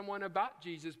talk to someone about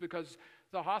Jesus, because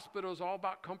the hospital is all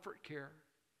about comfort care.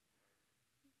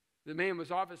 The man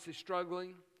was obviously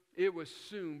struggling. It was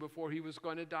soon before he was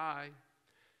going to die.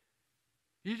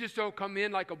 You just don't come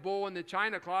in like a bull in the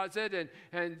china closet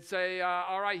and say,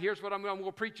 all right, here's what I'm going to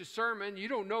go preach a sermon. You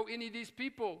don't know any of these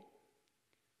people.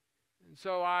 And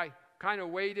so I kind of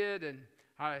waited, and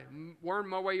I wormed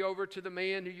my way over to the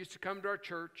man who used to come to our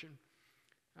church. And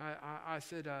I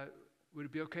said, would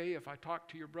it be okay if I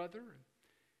talked to your brother?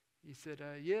 And he said,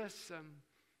 yes,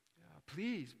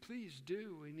 please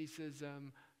do. And he says,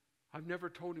 I've never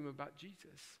told him about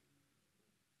Jesus.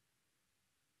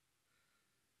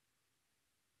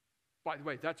 By the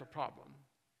way, that's a problem.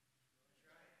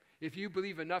 If you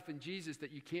believe enough in Jesus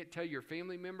that you can't tell your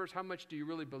family members, how much do you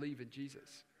really believe in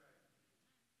Jesus?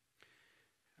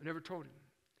 I never told him.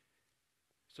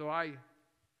 So I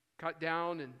got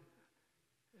down and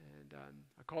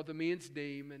I called the man's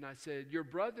name, and I said, your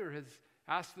brother has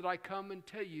asked that I come and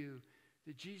tell you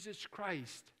that Jesus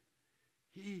Christ,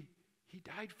 he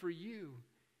died for you.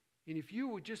 And if you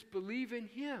will just believe in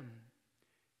him,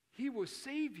 he will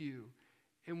save you.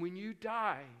 And when you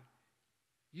die,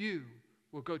 you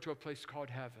will go to a place called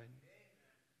heaven.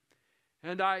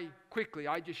 And I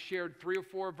just shared 3 or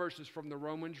 4 verses from the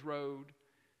Romans Road.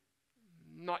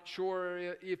 Not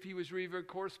sure if he was even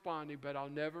corresponding, but I'll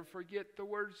never forget the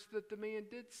words that the man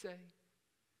did say.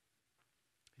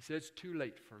 He said, it's too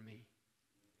late for me.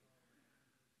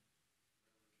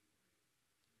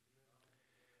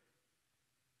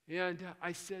 And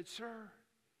I said, sir,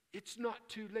 it's not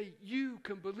too late. You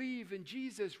can believe in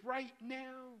Jesus right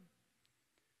now.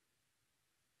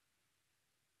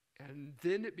 And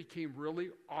then it became really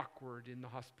awkward in the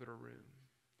hospital room.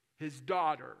 His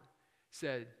daughter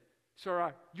said,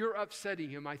 sir, you're upsetting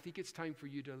him. I think it's time for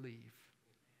you to leave.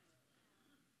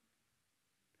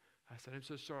 I said, I'm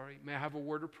so sorry. May I have a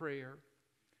word of prayer?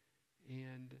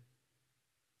 And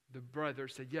the brother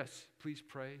said, yes, please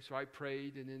pray. So I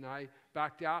prayed, and then I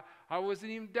backed out. I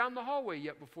wasn't even down the hallway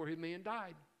yet before his man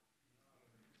died.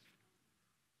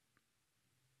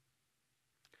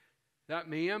 That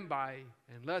man,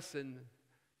 in less than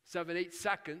 7-8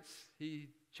 seconds, he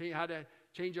had a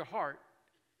change of heart,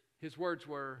 his words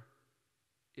were,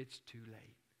 "It's too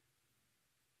late."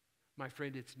 My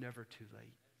friend, it's never too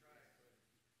late.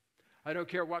 I don't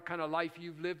care what kind of life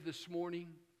you've lived this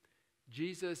morning,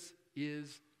 Jesus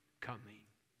is coming.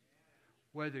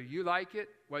 Whether you like it,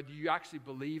 whether you actually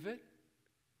believe it,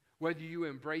 whether you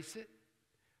embrace it,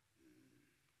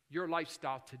 your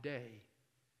lifestyle today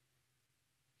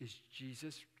is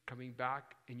Jesus coming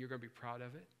back, and you're going to be proud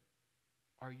of it.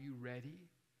 Are you ready?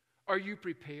 Are you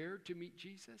prepared to meet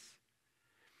Jesus?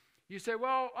 You say,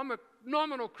 well, I'm a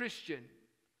nominal Christian.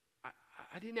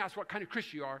 I didn't ask what kind of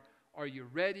Christian you are. Are you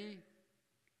ready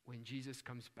when Jesus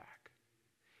comes back?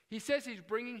 He says he's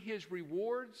bringing his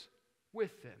rewards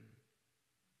with him.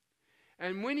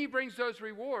 And when he brings those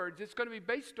rewards, it's going to be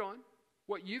based on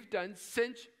what you've done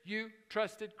since you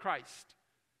trusted Christ.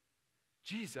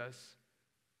 Jesus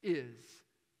is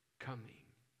coming.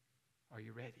 Are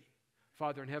you ready?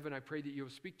 Father in heaven, I pray that you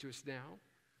will speak to us now.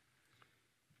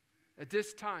 At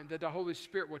this time, that the Holy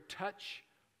Spirit will touch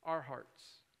our hearts.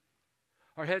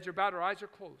 Our heads are bowed, our eyes are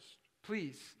closed.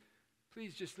 Please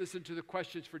just listen to the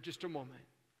questions for just a moment.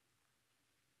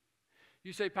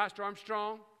 You say, Pastor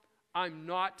Armstrong, I'm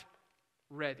not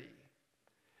ready.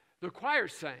 The choir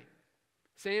sang.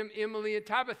 Sam, Emily, and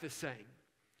Tabitha sang.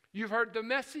 You've heard the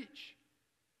message.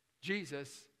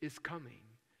 Jesus is coming.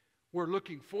 We're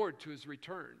looking forward to his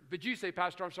return. But you say,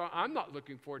 Pastor Armstrong, I'm not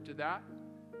looking forward to that.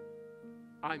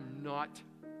 I'm not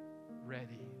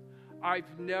ready.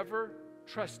 I've never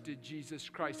trusted Jesus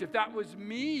Christ. If that was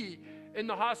me in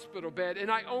the hospital bed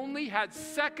and I only had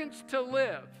seconds to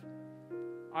live,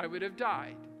 I would have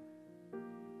died.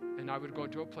 And I would go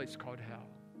into a place called hell.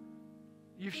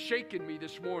 You've shaken me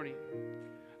this morning.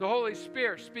 The Holy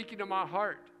Spirit speaking to my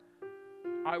heart.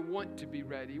 I want to be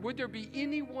ready. Would there be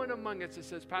anyone among us that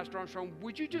says, Pastor Armstrong,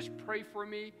 would you just pray for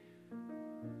me?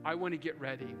 I want to get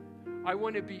ready. I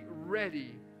want to be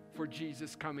ready for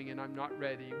Jesus coming, and I'm not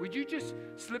ready. Would you just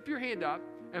slip your hand up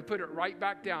and put it right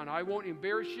back down? I won't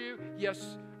embarrass you.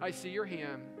 Yes, I see your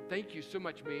hand. Thank you so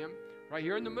much, ma'am. Right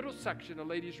here in the middle section, a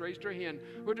lady's raised her hand.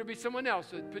 Would there be someone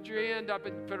else that put your hand up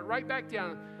and put it right back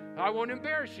down? I won't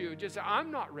embarrass you. Just say,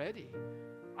 I'm not ready.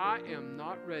 I am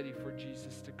not ready for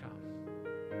Jesus to come.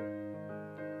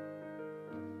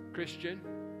 Christian,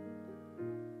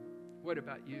 what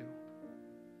about you?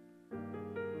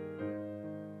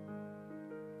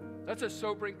 That's a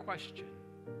sobering question.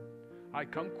 I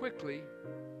come quickly.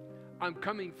 I'm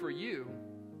coming for you.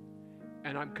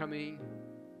 And I'm coming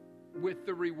with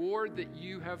the reward that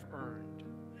you have earned.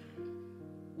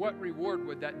 What reward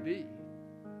would that be?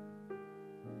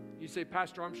 You say,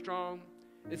 Pastor Armstrong,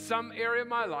 in some area of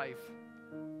my life,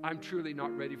 I'm truly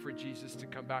not ready for Jesus to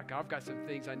come back. I've got some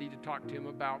things I need to talk to him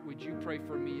about. Would you pray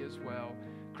for me as well?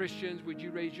 Christians, would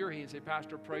you raise your hand and say,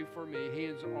 Pastor, pray for me?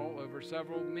 Hands all over,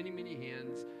 many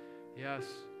hands. Yes.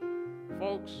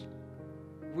 Folks,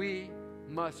 we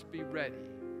must be ready.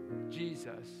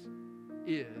 Jesus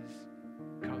is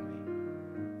coming.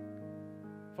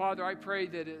 Father, I pray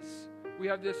that as we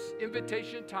have this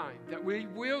invitation time, that we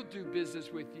will do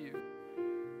business with you,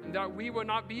 and that we will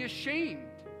not be ashamed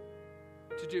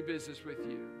to do business with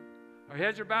you. Our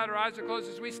heads are bowed, our eyes are closed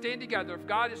as we stand together. If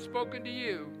God has spoken to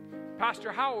you,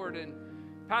 Pastor Howard and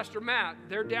Pastor Matt,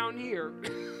 they're down here,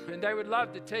 and they would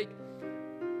love to take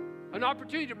an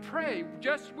opportunity to pray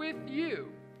just with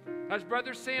you. As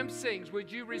Brother Sam sings,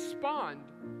 would you respond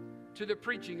to the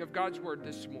preaching of God's word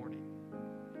this morning?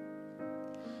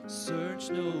 Search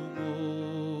no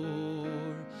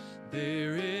more,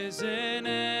 there is an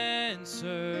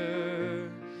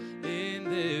answer in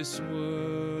this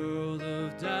world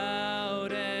of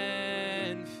doubt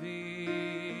and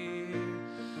fear.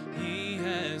 He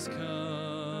has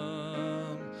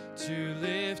come to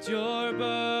lift your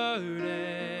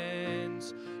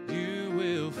burdens. You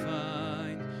will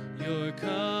find your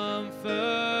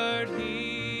comfort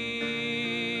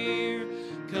here.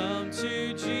 Come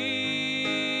to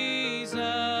Jesus,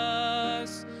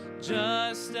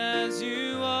 just as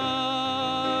you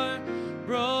are,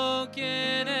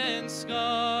 broken and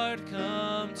scarred.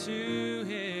 Come to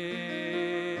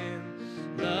him,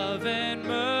 love and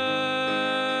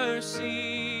mercy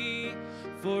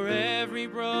for every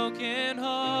broken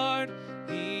heart.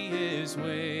 He is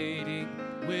waiting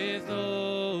with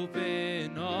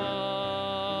open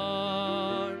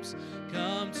arms.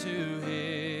 Come to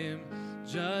him,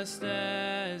 just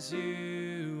as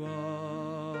you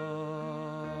are.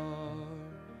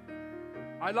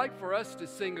 I'd like for us to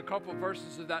sing a couple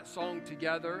verses of that song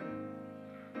together.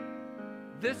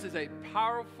 This is a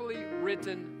powerfully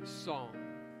written song.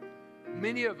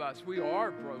 Many of us, we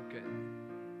are broken.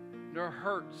 There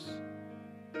hurts.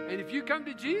 And if you come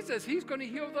to Jesus, He's going to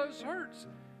heal those hurts.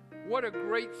 What a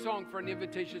great song for an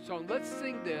invitation song. Let's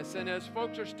sing this. And as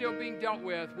folks are still being dealt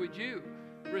with, would you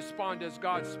respond as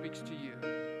God speaks to you?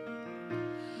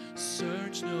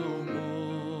 Search no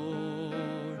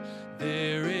more.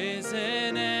 There is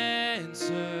an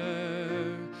answer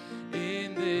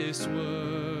in this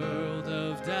world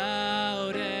of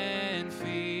doubt and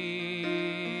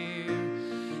fear.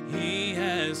 He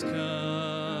has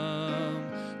come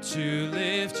to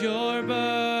lift your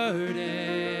burdens.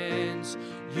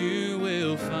 You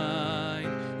will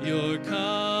find your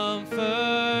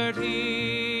comfort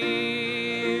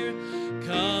here.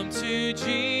 Come to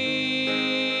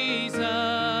Jesus,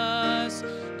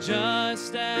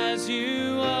 just as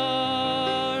you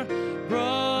are,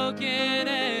 broken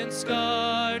and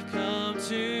scarred. Come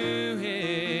to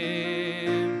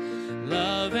Him.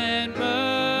 Love and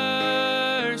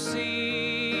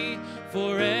mercy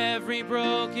for every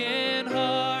broken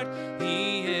heart.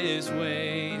 He is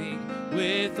waiting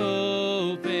with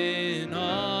open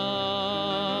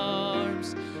arms.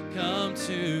 Come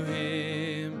to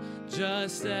Him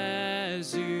just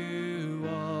as you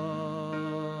are.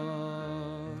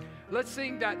 Let's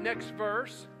sing that next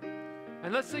verse,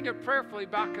 and let's sing it prayerfully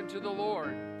back unto the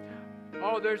Lord.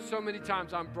 Oh, there's so many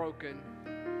times I'm broken.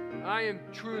 I am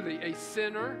truly a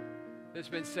sinner that's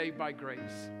been saved by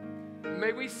grace.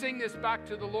 May we sing this back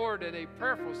to the Lord in a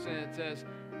prayerful sense as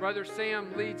Brother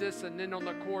Sam leads us, and then on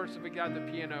the chorus, if we got the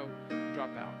piano,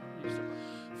 drop out.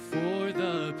 For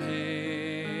the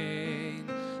pain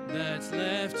that's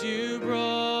left you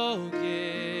broken,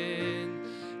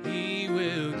 He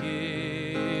will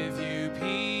give you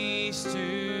peace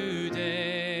today.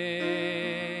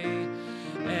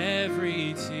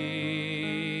 Every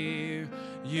tear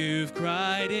you've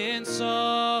cried in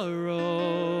sorrow,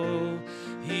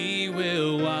 He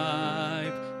will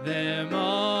wipe them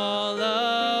all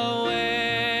away.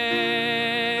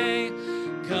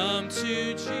 Come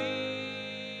to Jesus,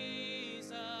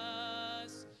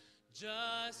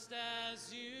 just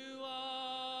as you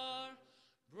are,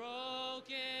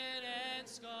 broken and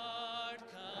scarred.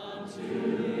 Come to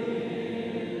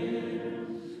Him.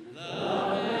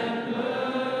 Love and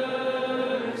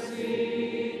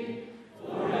mercy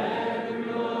for every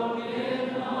broken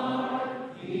heart.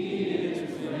 He is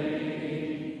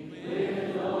waiting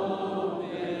with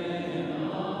open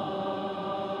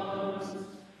arms.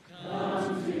 Come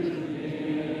to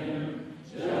Him,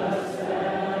 just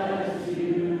as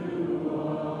you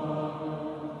are.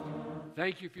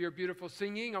 Thank you for your beautiful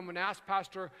singing. I'm going to ask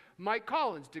Pastor Mike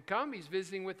Collins to come. He's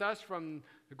visiting with us from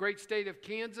the great state of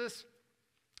Kansas.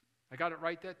 I got it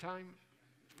right that time?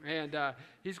 And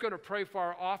he's going to pray for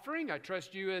our offering. I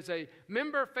trust you as a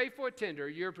member, faithful attender,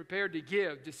 you're prepared to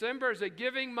give. December is a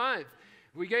giving month.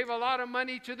 We gave a lot of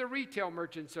money to the retail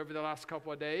merchants over the last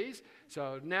couple of days.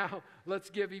 So now let's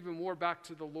give even more back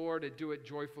to the Lord and do it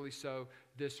joyfully so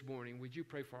this morning. Would you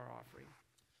pray for our offering?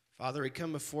 Father, we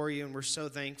come before you, and we're so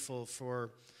thankful for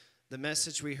the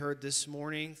message we heard this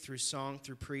morning through song,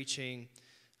 through preaching,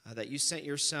 that you sent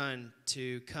your Son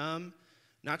to come,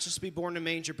 not just to be born in a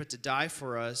manger, but to die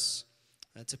for us,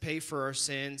 to pay for our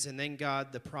sins, and then,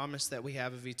 God, the promise that we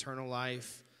have of eternal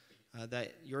life,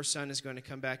 that your Son is going to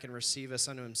come back and receive us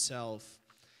unto himself.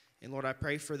 And, Lord, I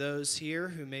pray for those here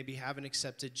who maybe haven't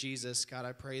accepted Jesus. God,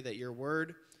 I pray that your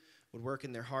word would work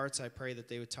in their hearts. I pray that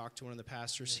they would talk to one of the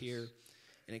pastors here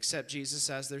and accept Jesus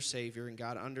as their Savior. And,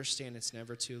 God, understand it's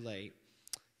never too late.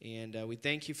 And we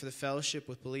thank you for the fellowship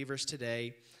with believers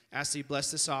today. Ask that you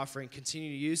bless this offering.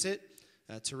 Continue to use it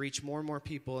to reach more and more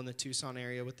people in the Tucson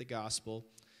area with the gospel.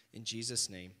 In Jesus'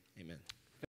 name, amen.